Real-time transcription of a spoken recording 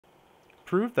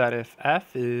prove that if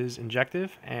f is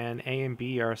injective and a and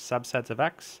b are subsets of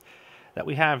x, that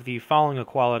we have the following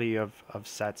equality of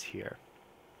sets here.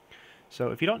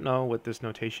 So if you don't know what this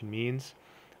notation means,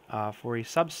 for a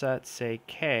subset, say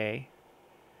k,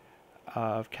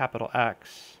 of capital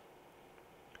X,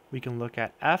 we can look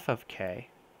at f of k.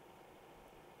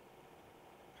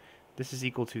 This is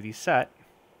equal to the set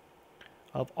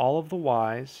of all of the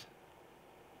y's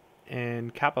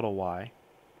in capital Y,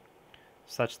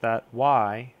 such that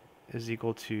y is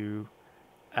equal to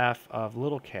f of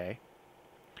little k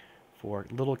for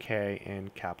little k in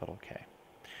capital K.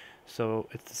 So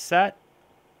it's the set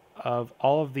of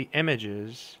all of the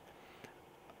images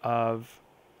of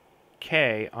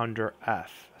k under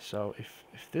f. So if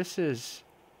this is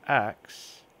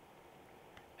x,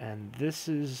 and this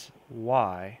is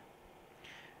y,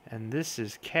 and this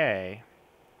is k,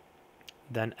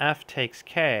 then f takes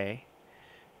k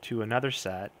to another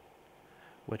set,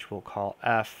 which we'll call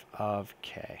f of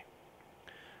k.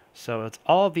 So it's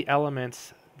all of the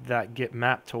elements that get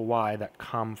mapped to y that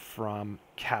come from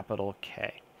capital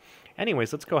K.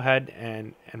 Anyways, let's go ahead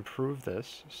and prove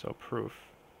this. So proof.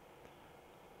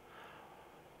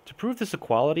 To prove this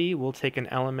equality, we'll take an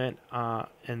element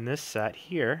in this set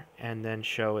here and then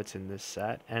show it's in this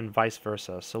set, and vice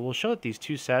versa. So we'll show that these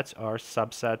two sets are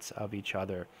subsets of each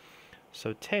other.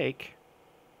 So take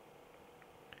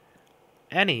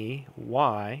any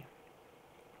y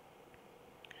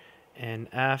in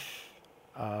f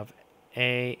of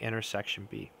A intersection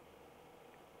B.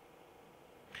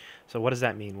 So what does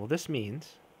that mean? Well, this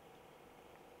means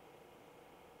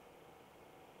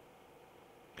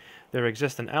there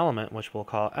exists an element which we'll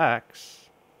call x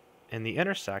in the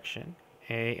intersection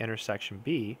A intersection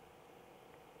B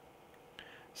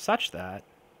such that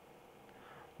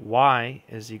y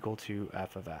is equal to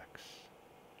f of x.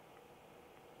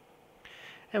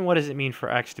 And what does it mean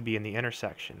for x to be in the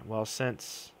intersection? Well,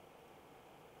 since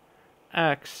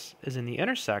x is in the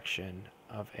intersection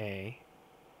of A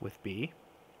with B,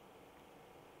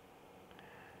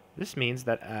 this means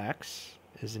that x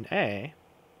is in A,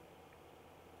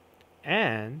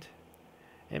 and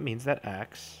it means that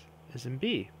x is in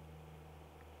B.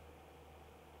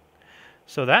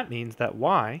 So that means that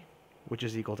y, which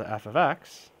is equal to f of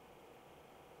x,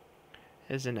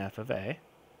 is in f of A,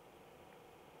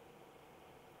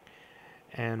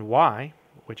 and y,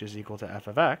 which is equal to f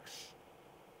of x,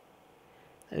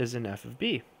 is in f of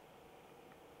B.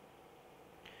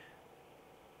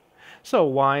 So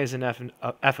y is in f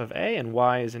of A and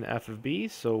y is in f of B,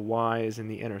 so y is in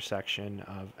the intersection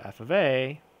of f of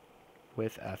A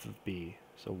with f of B.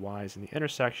 So y is in the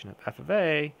intersection of f of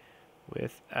A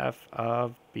with f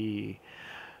of B.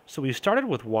 So we started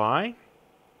with y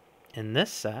in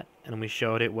this set, and we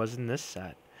showed it was in this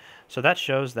set. So that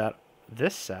shows that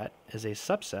this set is a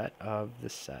subset of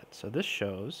this set. So this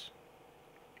shows,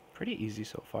 pretty easy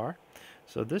so far,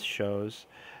 so this shows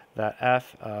that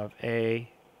f of A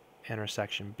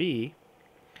intersection B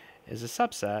is a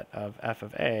subset of f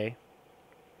of A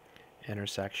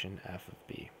intersection f of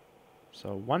B.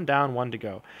 So one down, one to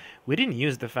go. We didn't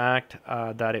use the fact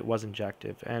that it was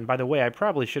injective. And by the way, I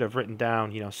probably should have written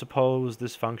down, suppose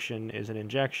this function is an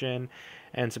injection,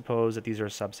 and suppose that these are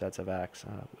subsets of x.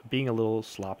 Being a little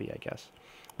sloppy, I guess.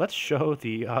 Let's show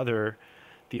the other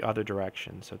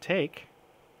direction. So take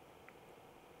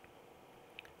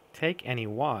any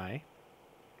y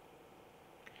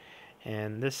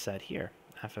and this set here,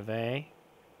 f of A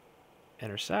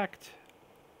intersect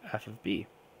f of B.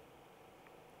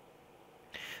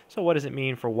 So what does it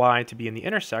mean for y to be in the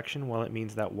intersection? Well, it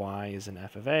means that y is in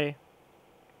f of A,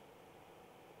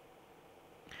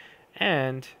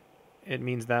 and it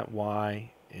means that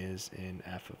y is in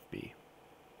f of B.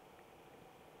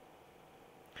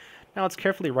 Now let's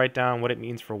carefully write down what it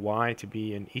means for y to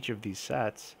be in each of these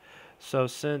sets. So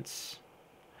since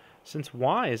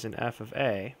y is in f of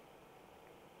A,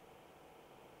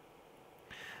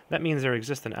 that means there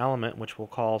exists an element which we'll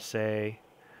call, say,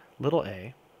 little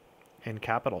a in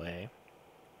capital A,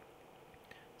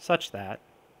 such that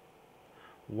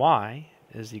y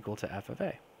is equal to f of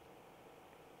A.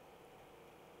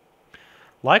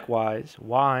 Likewise,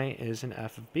 y is in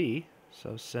f of B,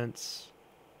 so since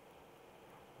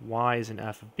y is in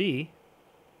f of B,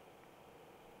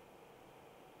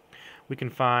 we can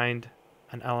find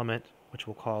an element which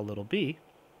we'll call little b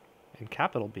in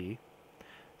capital B,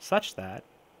 such that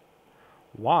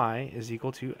y is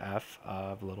equal to f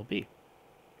of little b.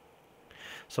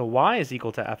 So y is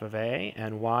equal to f of A,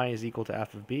 and y is equal to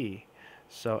f of B.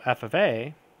 So f of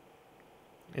A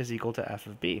is equal to f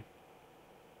of B.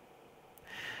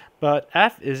 But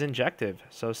f is injective,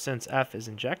 so since f is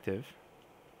injective,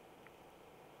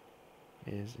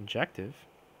 is injective,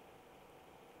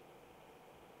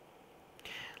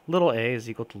 little a is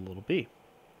equal to little b.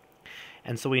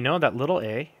 And so we know that little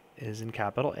a is in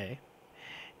capital A,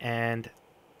 and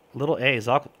little a is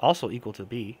also equal to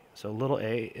b, so little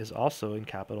a is also in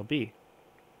capital B.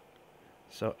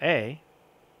 So A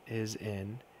is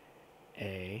in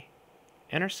A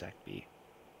intersect B.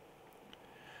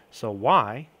 So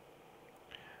Y,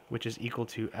 which is equal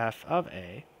to f of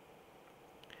A,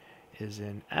 is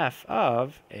in f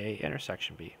of A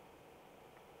intersection B.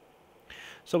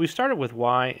 So we started with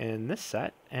Y in this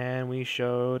set, and we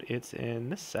showed it's in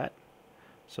this set.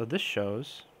 So this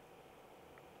shows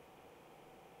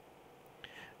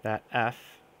that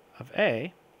f of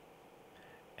A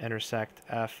intersect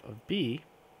f of B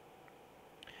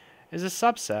is a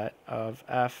subset of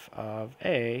f of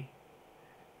A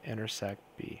intersect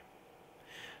B.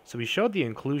 So we showed the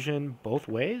inclusion both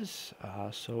ways,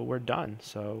 so we're done.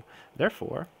 So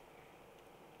therefore,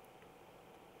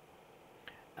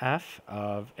 f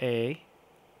of A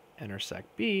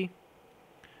intersect B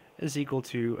is equal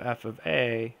to f of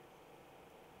A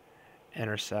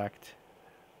intersect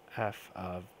f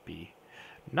of B.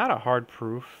 Not a hard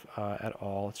proof at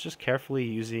all. It's just carefully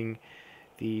using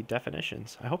the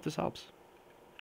definitions. I hope this helps.